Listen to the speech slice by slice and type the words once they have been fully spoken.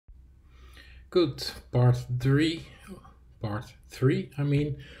Good. Part three, I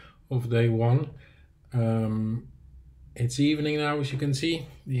mean, of day one. It's evening now, as you can see.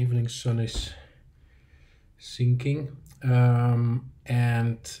 The evening sun is sinking. And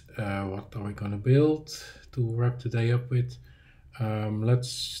what are we gonna build to wrap the day up with?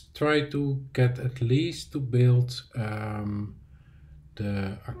 Let's try to get at least to build the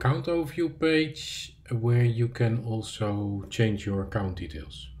account overview page where you can also change your account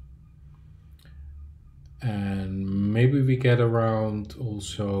details. And maybe we get around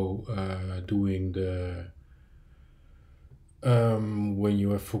also doing the when you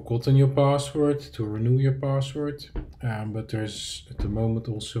have forgotten your password to renew your password. But there's at the moment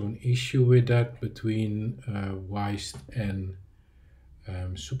also an issue with that between Wized and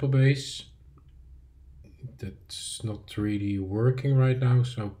Supabase. That's not really working right now,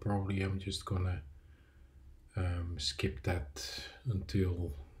 so probably I'm just gonna skip that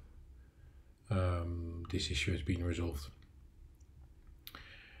until this issue has been resolved.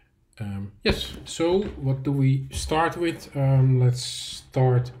 Yes, so what do we start with? Let's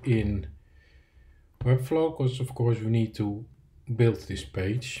start in Webflow, because of course we need to build this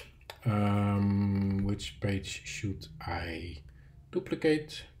page. Which page should I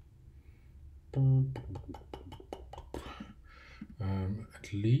duplicate?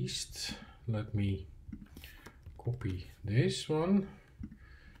 At least let me copy this one,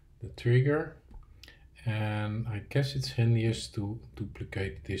 the trigger, and I guess it's handiest to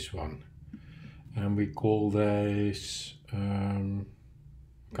duplicate this one, and we call this account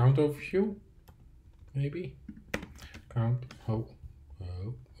overview, maybe account. I'm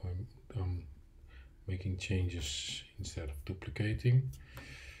making changes instead of duplicating.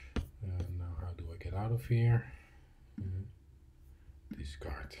 Now how do I get out of here?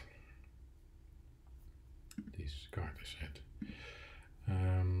 Discard I said.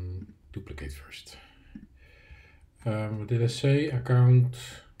 Duplicate first. What did I say? Account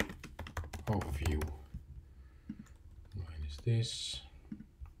overview minus this.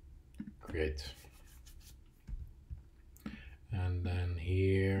 Create. And then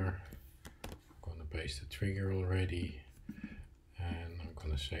here I'm gonna paste the trigger already, and I'm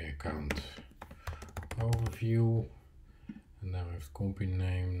gonna say account overview, and now I have company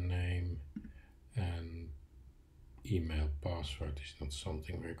name, and email password is not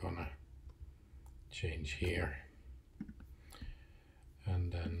something we're gonna change here.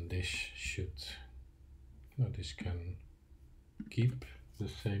 And then this should, no, this can keep the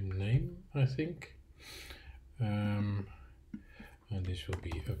same name, I think. And this will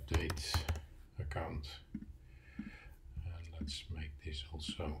be update account. And let's make this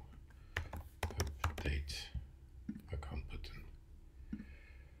also update account button.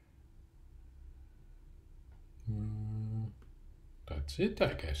 That's it,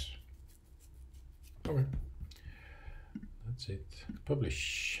 I guess. Okay. That's it.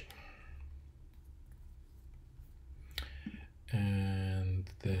 Publish. And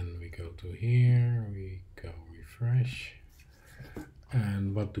then we go to here, we go refresh.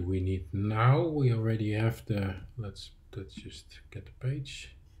 And what do we need now? We already have the, let's just get the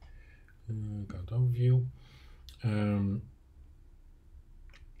page. Account overview. I'm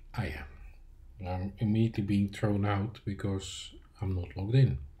immediately being thrown out because I'm not logged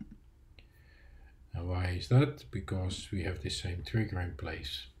in. And why is that? Because we have the same trigger in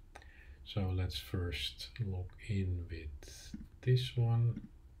place. So let's first log in with this one.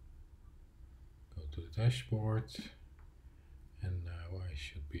 Go to the dashboard. And now I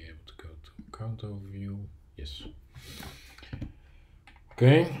should be able to go to account overview. Yes.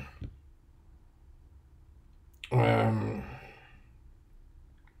 Okay.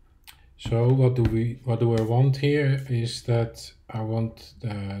 So what do I want here is that I want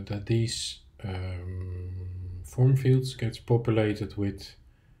that these form fields gets populated with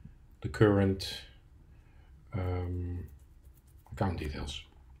the current account details,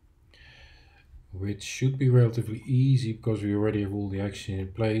 which should be relatively easy because we already have all the action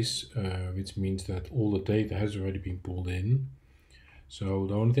in place, which means that all the data has already been pulled in. So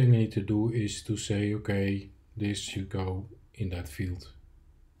the only thing I need to do is to say, okay, this should go in that field.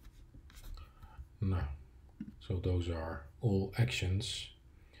 Now, so those are all actions.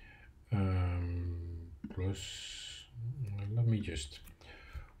 Plus, let me just,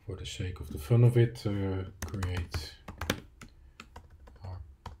 for the sake of the fun of it, create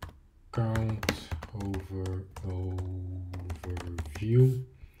account overview.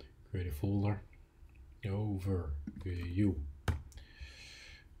 Create a folder. Overview.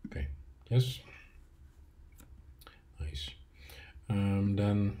 Okay. Yes. Nice.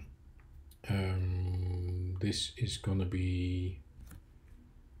 Then this is gonna be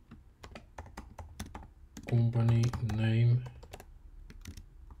company name.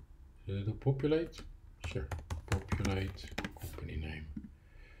 Did it populate? Sure. Populate company name.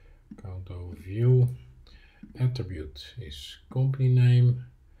 Account overview. Attribute is company name.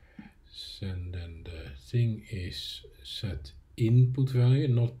 And then the thing is set input value,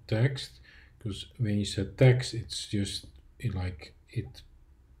 not text, because when you set text, it's just it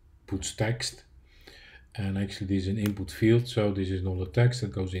puts text, and actually this is an input field, so this is not a text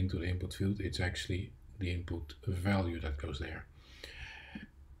that goes into the input field, it's actually the input value that goes there.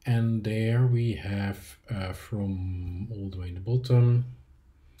 And there we have from all the way in the bottom,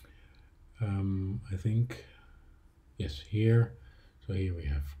 I think, yes, here. So here we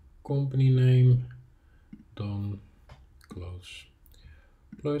have company name, done, close,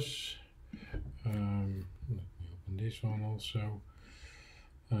 plus, let me open this one also,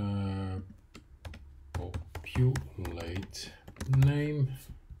 populate name,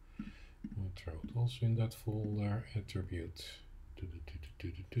 I'll throw it also in that folder, attribute,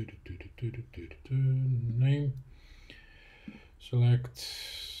 name, select,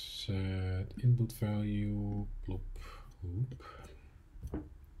 set input value, bloop, whoop.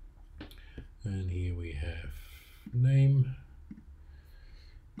 And here we have name,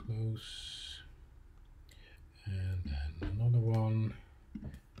 close, and then another one,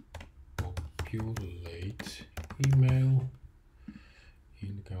 populate email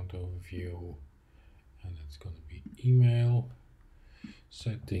in account overview, and that's going to be email.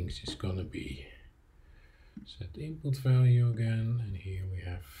 Settings is going to be set input value again, and here we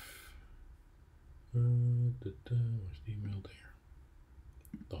have where's the email there?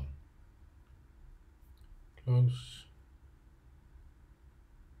 Done. Close.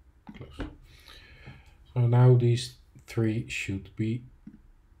 Close. So now these three should be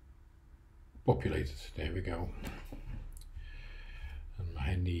populated. There we go. And my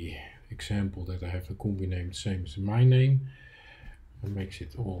handy example that I have the company name the same as my name. It makes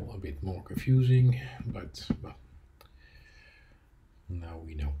it all a bit more confusing, but well, now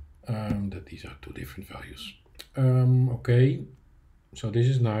we know that these are two different values. Okay, so this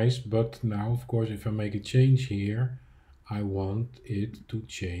is nice, but now of course if I make a change here, I want it to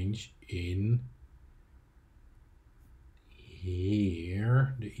change in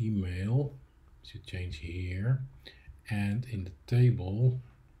here, the email should change here, and in the table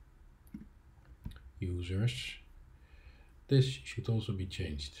users, this should also be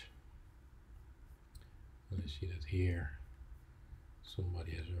changed. And I see that here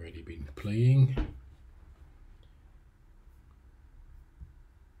somebody has already been playing.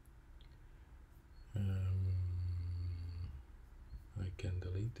 I can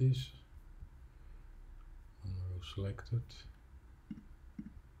delete this. Row selected.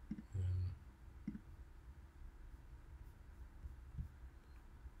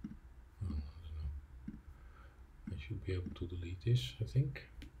 Should be able to delete this, I think.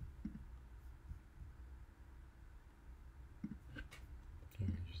 Let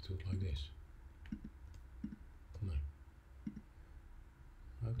me just do it like this. No.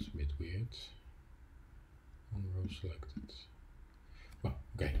 That's a bit weird. On row selected. Well,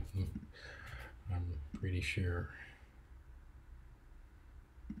 okay. I'm pretty sure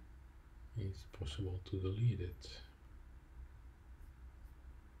it's possible to delete it.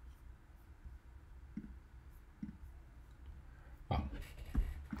 Oh.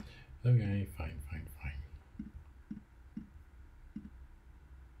 Okay, fine.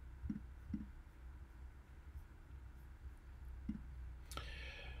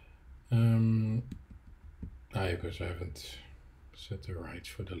 Because I haven't set the rights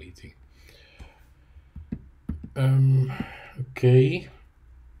for deleting. Okay.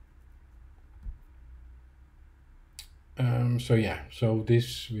 So yeah, so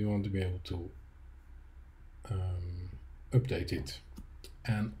this we want to be able to update it,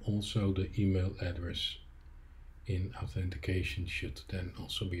 and also the email address in authentication should then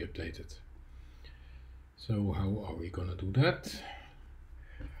also be updated. So how are we gonna do that?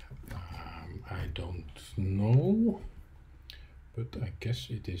 I don't know, but I guess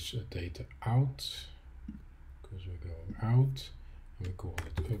it is a data out, because we're going out, and we call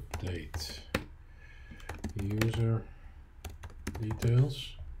it update user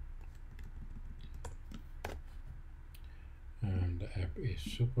details, and the app is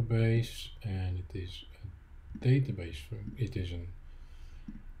Supabase, and it is a database. It is an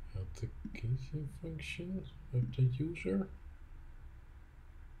application function. Update user.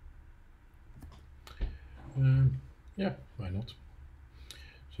 Yeah, why not?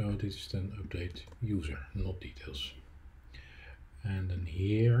 So this is then update user, not details. And then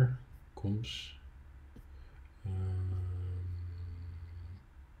here comes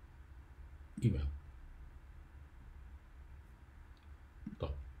email.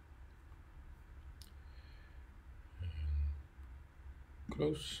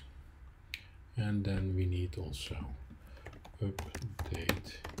 those. And then we need also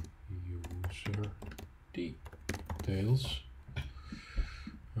update user details,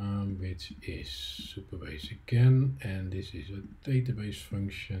 which is Supabase again, and this is a database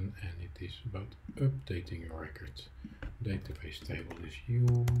function, and it is about updating a record. Database table is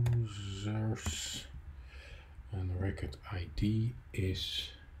users, and the record ID is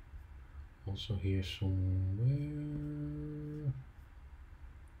also here somewhere.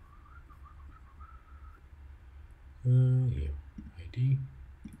 Here, ID,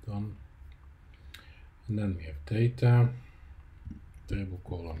 done. And then we have data. Table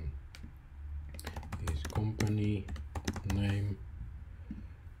column is company name,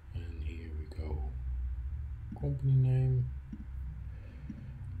 and here we go, company name.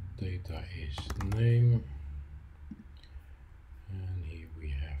 Data is name, and here we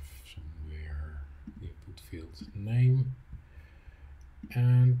have somewhere input field name,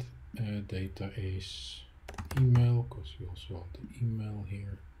 and data is email, because we also want the email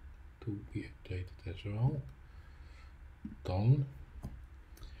here to be updated as well. Done.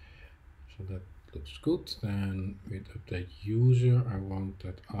 So that looks good. Then with update user, I want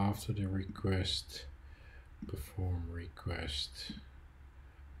that after the request, perform request,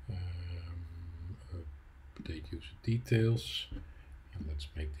 update user details, and let's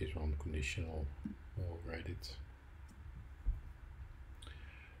make this one conditional. I'll write it.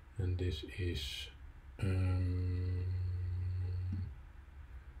 And this is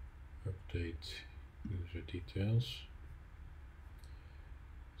update user details.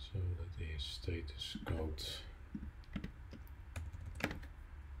 So that is status code.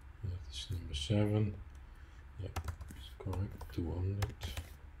 That is number 7. Yeah, it's correct. 200.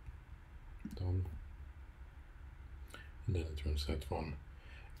 Done. And then it runs that one.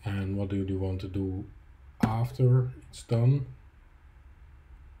 And what do you want to do after it's done?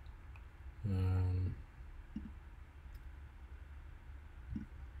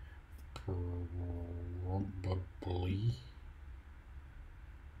 Probably.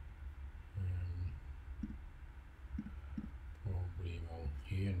 Well,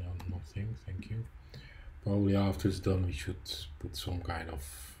 here, no, nothing, thank you. Probably after it's done, we should put some kind of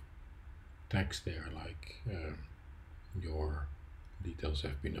text there, like your details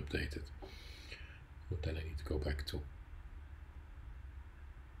have been updated. But then I need to go back to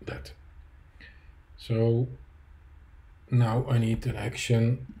that. So now I need an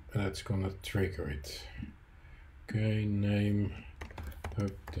action that's gonna trigger it. Okay, name,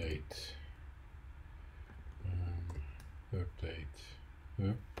 update, update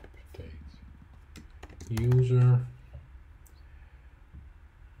user,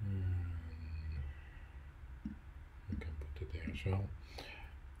 I can put it there as well,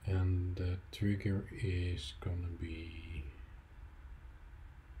 and the trigger is gonna be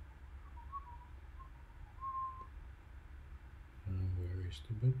where is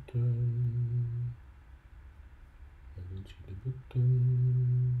the button? I don't see the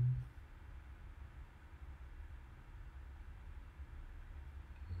button.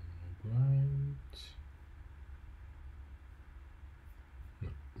 Right. No.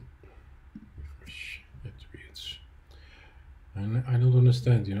 Refresh attributes. And I don't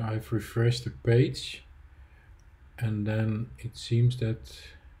understand, you know, I've refreshed the page and then it seems that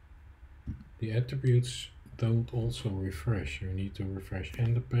the attributes don't also refresh. You need to refresh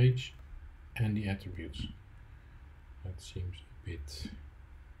and the page and the attributes. That seems a bit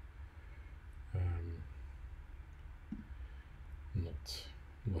not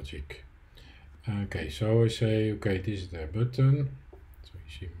logic. Okay, so I say, okay, this is the button. So you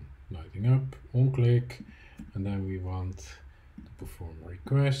see lighting up, on click, and then we want to perform a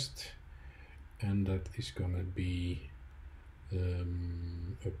request, and that is gonna be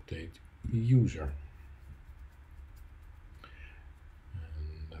update user.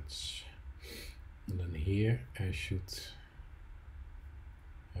 And then here I should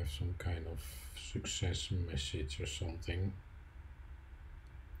have some kind of success message or something.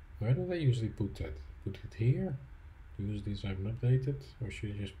 Where do they usually put that? Put it here? Use this I've updated, or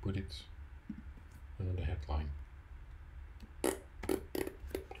should I just put it under the headline? I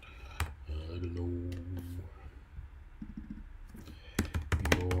don't know.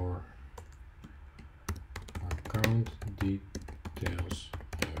 Your account details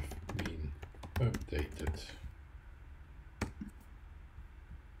have been updated.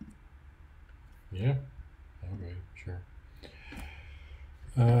 Yeah, okay, sure.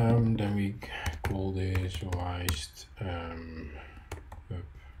 Then we call this Wized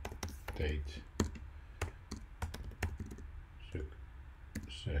update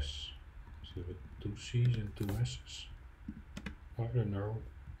success. So with 2 C's and 2 S's. I don't know.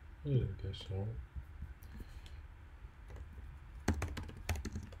 I guess so.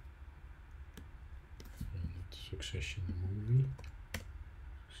 Not Succession the movie.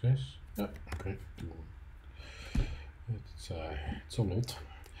 Success. Yeah, okay. It's a lot.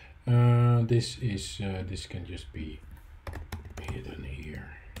 This can just be hidden here.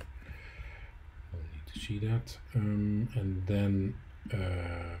 Don't need to see that. And then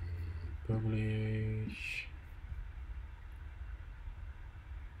publish.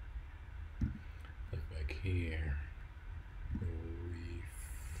 And back here,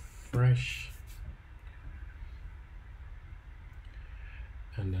 refresh.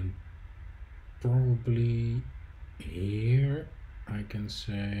 And then probably here I can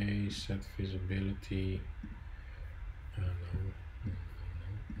say set visibility. No,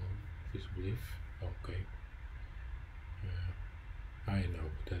 visible if. Okay. I know,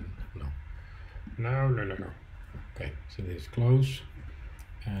 then no. No. Okay, so this is close.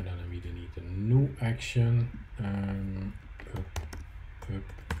 And then we need a new action.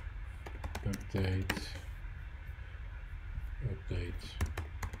 Update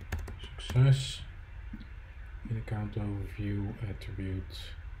success. In account overview, attribute.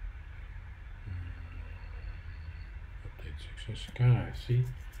 Update success. Okay, see?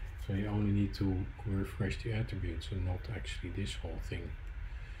 So you only need to refresh the attributes and not actually this whole thing.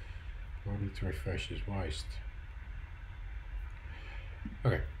 Only to refresh is Wized.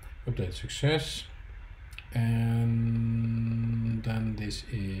 Okay, update success. And then this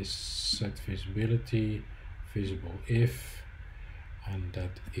is set visibility, visible if, and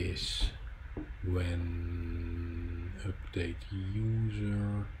that is when update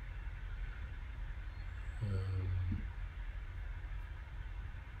user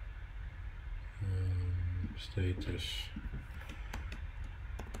status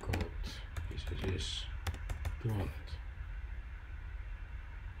code is 200.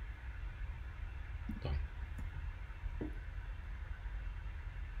 Done.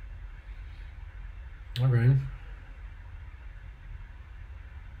 Okay.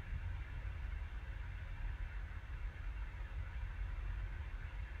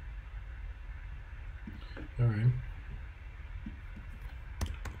 All right.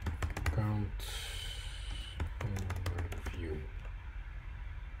 Count overview.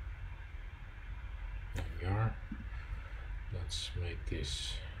 There we are. Let's make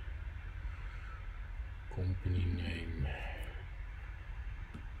this company name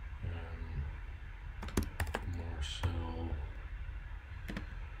Marcel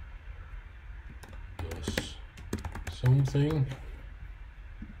does something.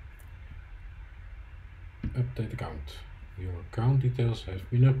 Update account. Your account details have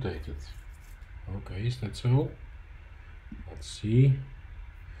been updated. Okay, is that so? Let's see.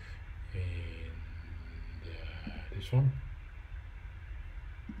 And this one.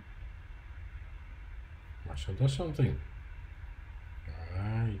 Marcel does something.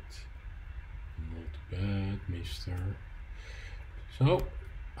 Alright. Not bad, mister. So,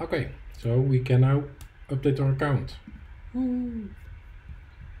 okay. So we can now update our account.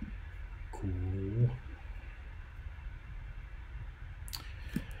 Cool.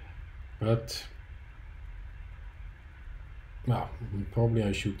 But, well, probably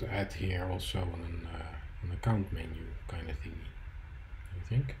I should add here also an account menu kind of thingy. You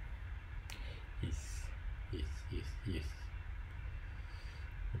think? Yes.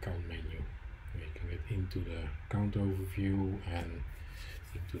 Account menu. We can get into the account overview and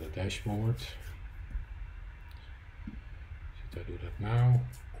into the dashboard. Should I do that now,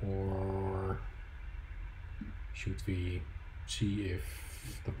 or should we see if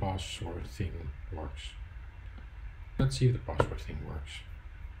the password thing works? Let's see if the password thing works,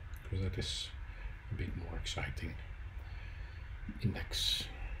 because that is a bit more exciting. Index.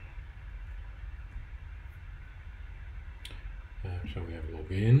 So we have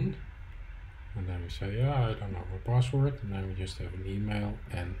login, and then we say, yeah, I don't know my password, and then we just have an email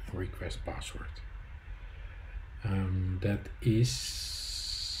and request password. That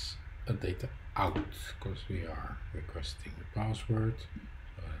is a data out, because we are requesting the password.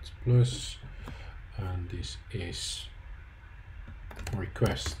 So that's plus, and this is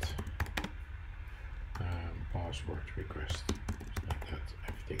request, password request. Just like that,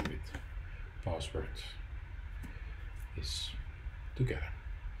 everything with password is together,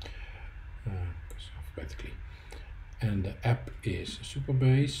 alphabetically. And the app is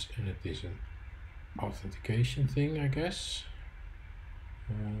Supabase, and it is an authentication thing, I guess.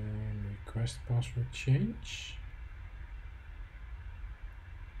 Request password change.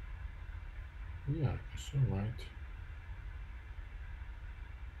 Yeah, it's all right.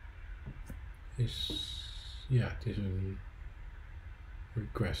 It is an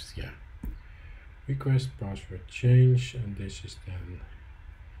request, yeah. Request password change, and this is then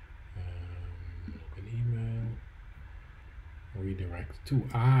an email. Redirect to,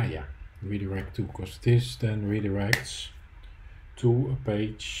 yeah, redirect to, because this then redirects to a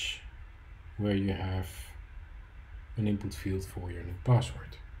page where you have an input field for your new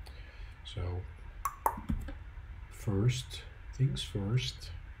password. So first things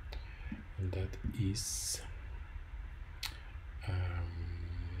first, and that is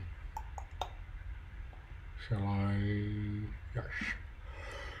shall I? Yes.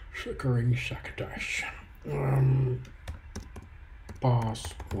 Suckering Sacdash.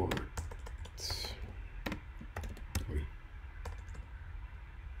 Password.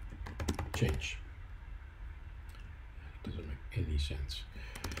 Change. Doesn't make any sense.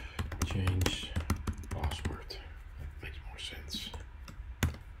 Change password. That makes more sense.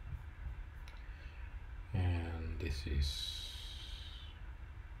 And this is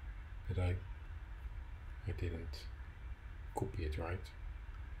that I didn't copy it right.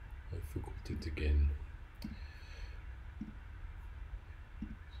 I forgot it again.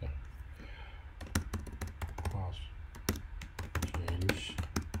 So change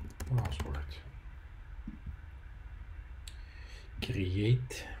password.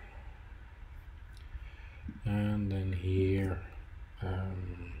 Create, and then here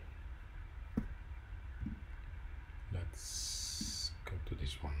let's go to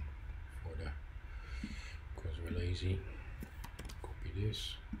this one for the, because we're lazy. Copy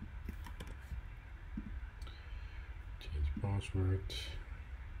this, change password,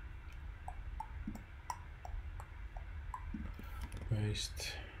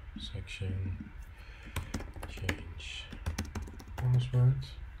 paste section, change password,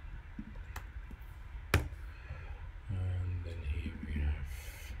 and then here we have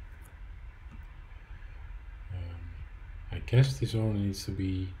I guess this only needs to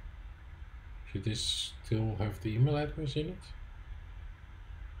be, should this still have the email address in it?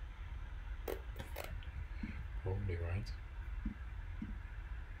 Probably, right?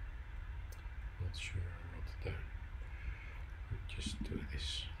 Not sure what the, just do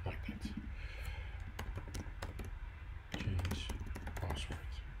this like that. Change password.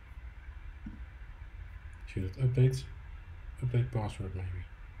 Should it update? Update password maybe.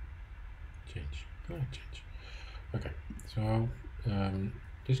 Change. Change. Okay, so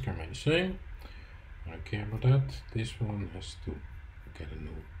this can remain the same. I don't care about that. This one has to get a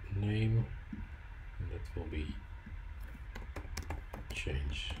new name, and that will be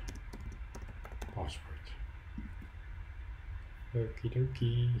change password. Okie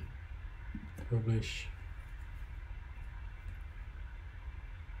dokie. Publish.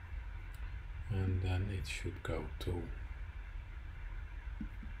 And then it should go to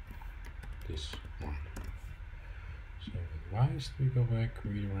this one. So in Wized we go back,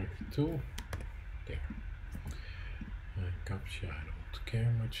 redirect to there. Captcha I don't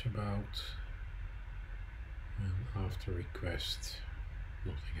care much about. And after request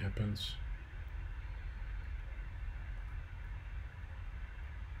nothing happens.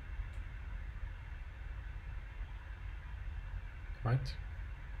 Right?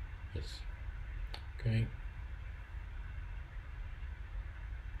 Yes. Okay.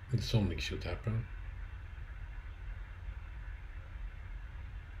 And something should happen.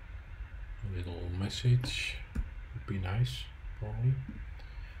 A little message would be nice, probably.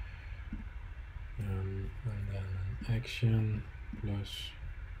 And then an action plus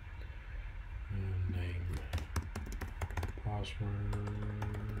name,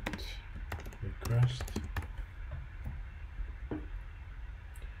 password, request. And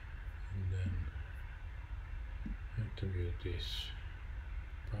then attribute this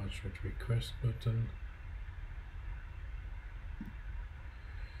password request button.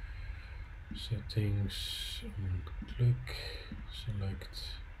 Settings, and click, select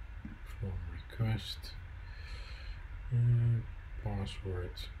from request,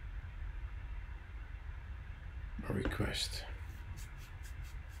 password request.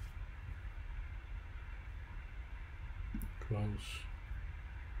 Close.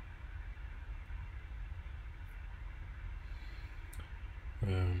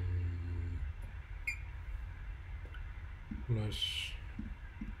 Plus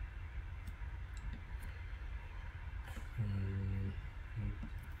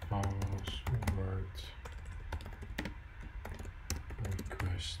password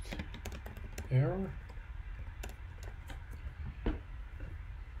request error.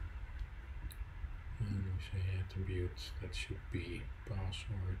 And we say attribute, that should be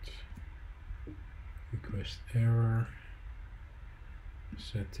password request error.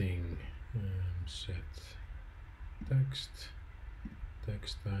 Setting set text,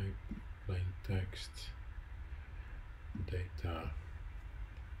 text type, plain text, data.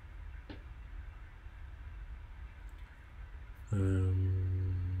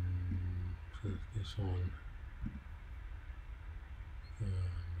 Put this on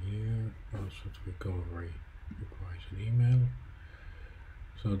here. Password recovery requires an email.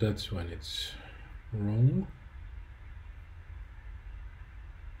 So that's when it's wrong.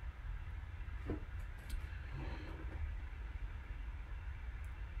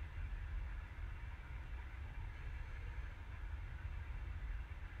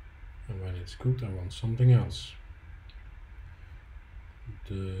 And when it's good, I want something else.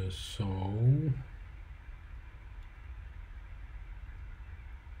 So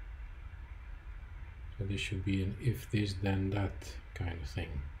this should be an if this then that kind of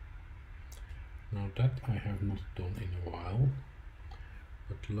thing. Now that I have not done in a while,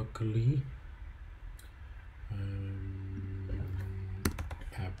 but luckily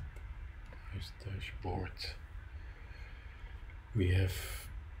app dashboard, we have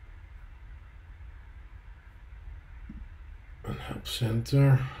a help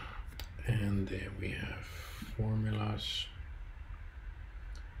center, and there we have formulas,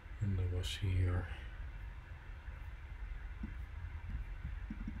 and there was here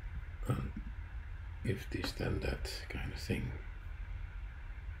if this then that kind of thing.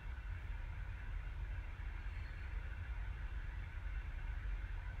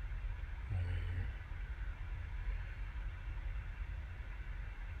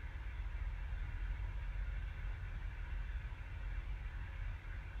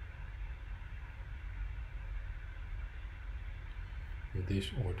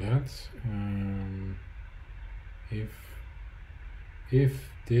 This or that.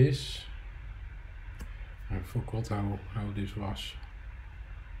 If this, I forgot how this was.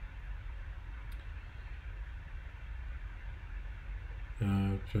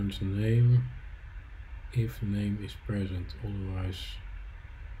 Turns name, if name is present, otherwise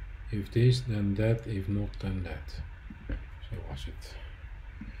if this then that, if not then that. So was it.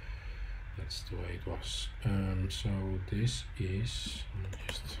 That's the way it was. So this is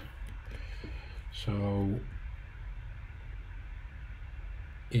just so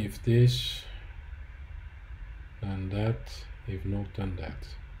if this then that, if not then that.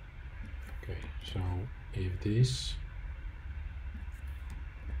 Okay, so if this,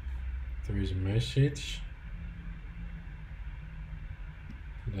 there is a message,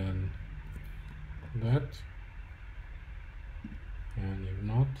 then that, and if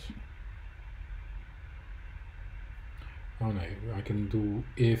not, oh no, I can do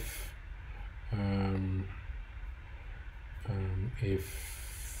if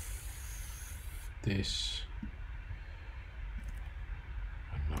this,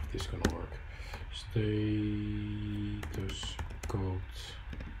 I don't know if this is gonna work. Status code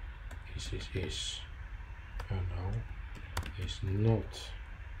is not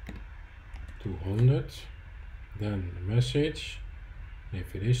 200, then the message.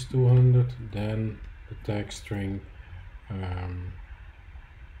 If it is 200, then the tag string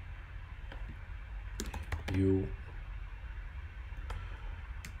you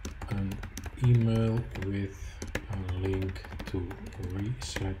an email with a link to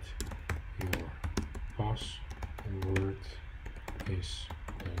reset your password is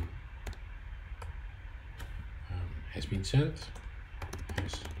on, has been sent.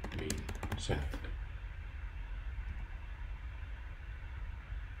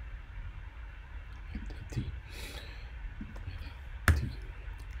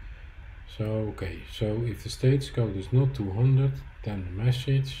 So okay, so if the status code is not 200, then the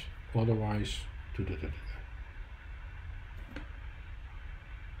message, otherwise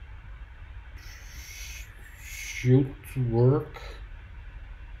should work.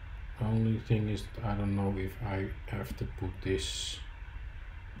 Only thing is that I don't know if I have to put this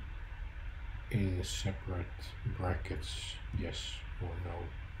in separate brackets, yes or no.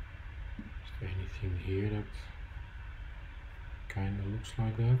 Is there anything here that kind of looks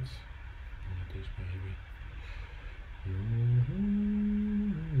like that? It is maybe.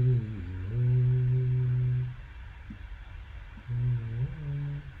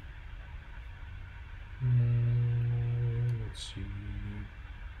 Let's see.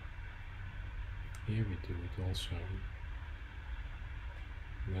 Here we do it also.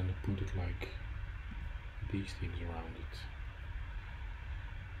 And then I put it like these things around it.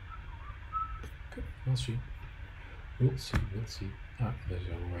 Okay, we'll see. We'll see. Ah, there's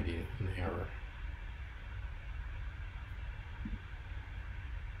already an error.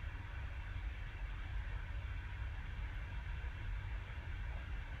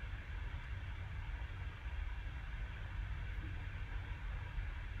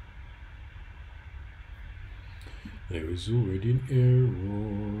 There is already an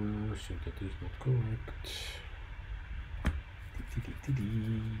error, so that is not correct.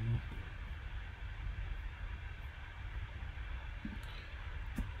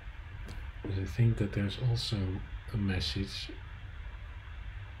 But I think that there's also a message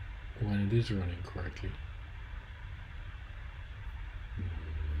when it is running correctly. I'm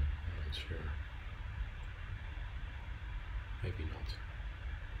not sure. Maybe not.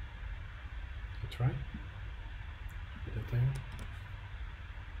 I'll try. Put that there.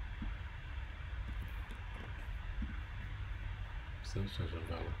 Still says a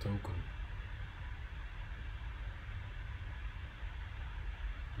valid token.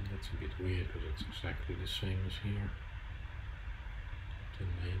 And that's a bit weird because it's exactly the same as here. The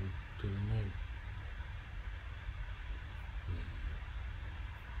name to the name.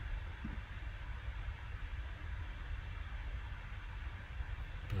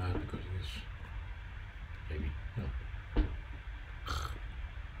 Because it is. Maybe. No.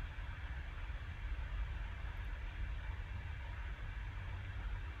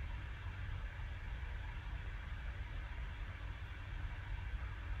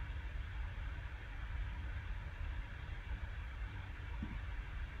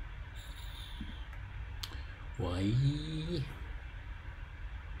 Why?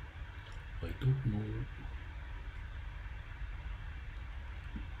 I don't know.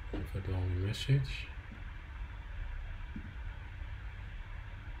 If I do only message.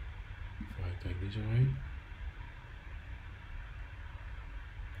 If I take this away.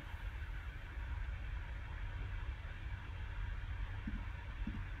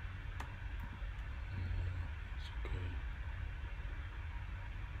 It's okay.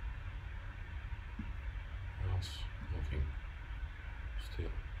 Else, nothing.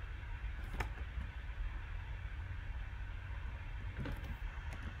 Still.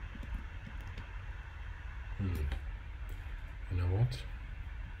 You know what?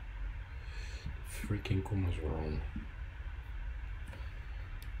 Freaking commas were wrong.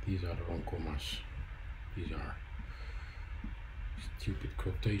 These are the wrong commas. These are stupid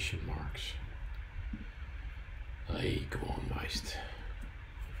quotation marks. Hey, come on, Wized.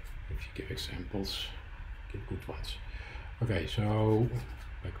 If you give examples, give good ones. Okay, so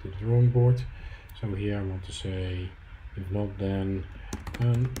back to the drawing board. So here I want to say, if not, then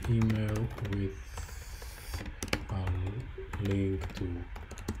an email with a link to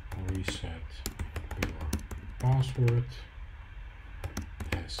reset your password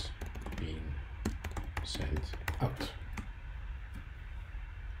has been sent out.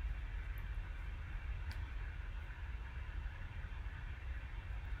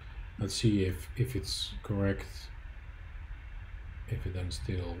 Let's see if it's correct, if it then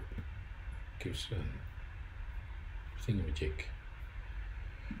still gives a thingamajig.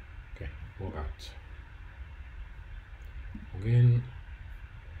 Okay, log out. Log in.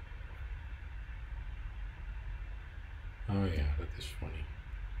 Oh yeah, that is funny.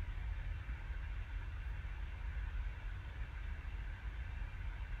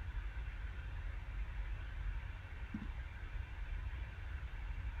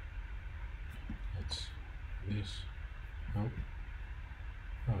 That's this. Oh,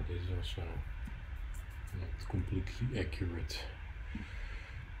 this is also not completely accurate.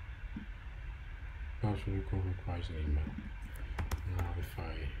 Password requires an email. Now if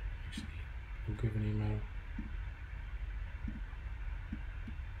I actually do give an email,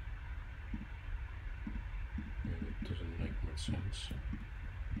 it doesn't make much sense.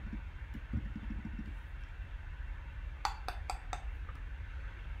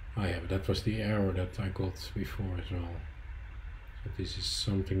 Oh yeah, but that was the error that I got before as well. So this is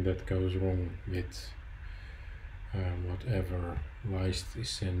something that goes wrong with whatever Wized is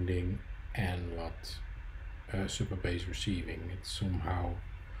sending and what Supabase receiving. It somehow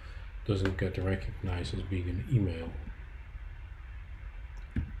doesn't get recognized as being an email.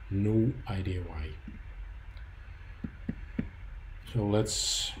 No idea why. So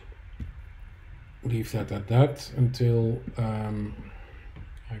let's leave that at that until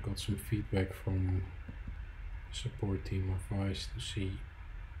I got some feedback from the support team of Wized to see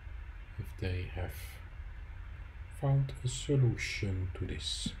if they have found a solution to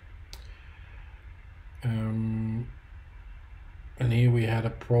this. And here we had a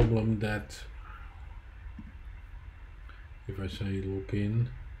problem that if I say login,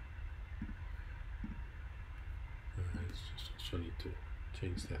 it's just also need to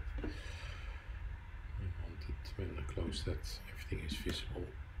change that. I want it when I close that, everything is visible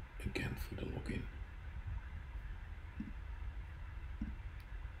again for the login.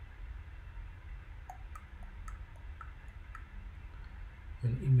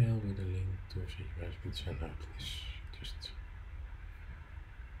 An email with a link to a secret has been sent out. This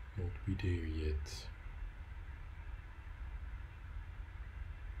be there yet.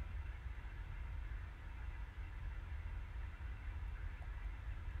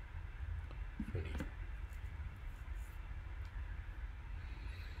 Funny.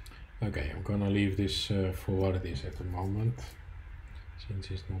 Okay, I'm gonna leave this for what it is at the moment,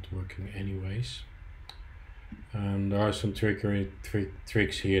 since it's not working anyways. And there are some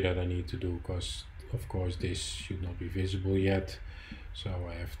tricks here that I need to do, because of course this should not be visible yet, so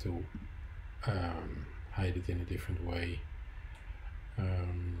I have to hide it in a different way.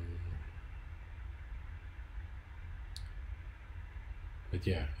 But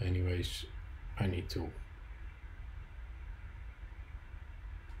yeah, anyways, I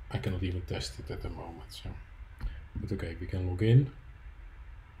cannot even test it at the moment, so. But okay, we can log in.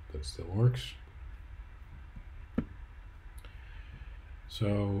 That still works.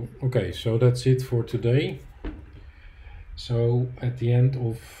 So, okay, so that's it for today. So at the end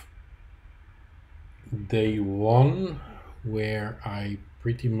of day 1, where I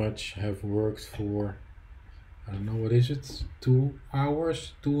pretty much have worked for, I don't know, what is it, 2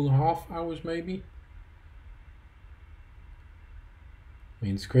 hours, 2.5 hours maybe? I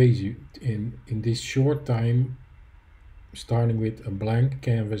mean, it's crazy. In this short time, starting with a blank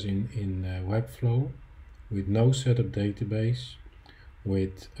canvas in Webflow, with no setup database,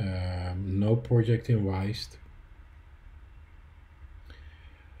 with no project in Wized,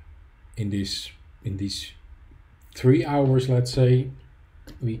 in these 3 hours, let's say,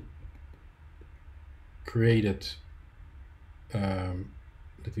 we created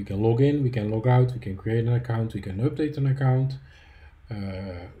that we can log in, we can log out, we can create an account, we can update an account,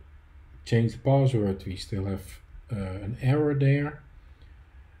 change the password. We still have an error there,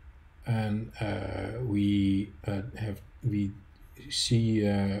 and we see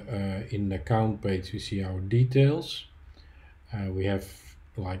in the account page, we see our details. We have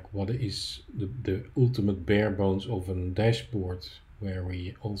like what is the ultimate bare bones of a dashboard, where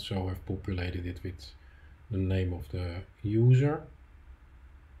we also have populated it with the name of the user.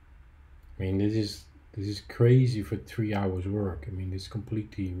 I mean, this is crazy for 3 hours work. I mean, it's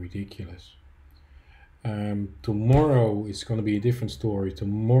completely ridiculous. Tomorrow it's going to be a different story.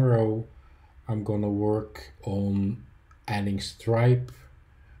 Tomorrow I'm going to work on adding Stripe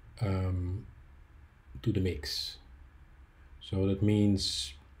to the mix. So that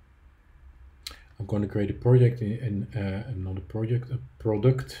means I'm going to create a project a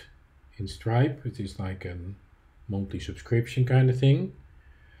product in Stripe. It is like a monthly subscription kind of thing,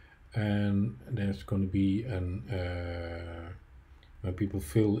 and there's going to be when people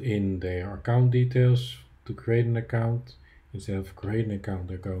fill in their account details to create an account. Instead of creating an account,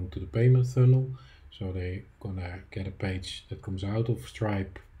 they're going to the payment funnel, so they're gonna get a page that comes out of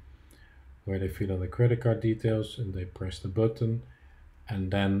Stripe where they fill in the credit card details and they press the button,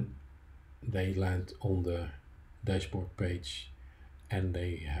 and then they land on the dashboard page, and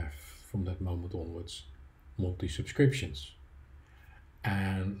they have from that moment onwards monthly subscriptions.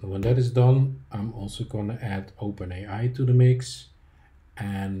 And when that is done, I'm also gonna add OpenAI to the mix,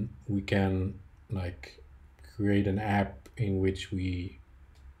 and we can like create an app in which we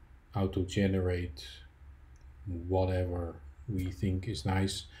auto-generate whatever we think is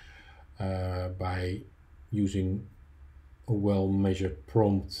nice by using a well-measured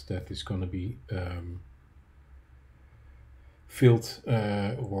prompt that is going to be filled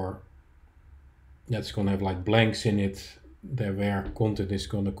or that's going to have like blanks in it, there where content is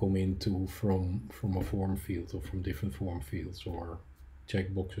going to come into from a form field or from different form fields or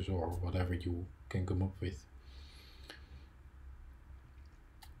checkboxes or whatever you can come up with.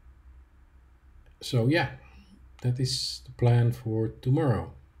 So yeah, that is the plan for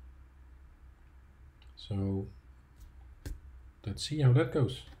tomorrow. So let's see how that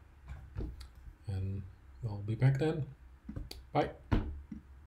goes, and I'll be back then. Bye.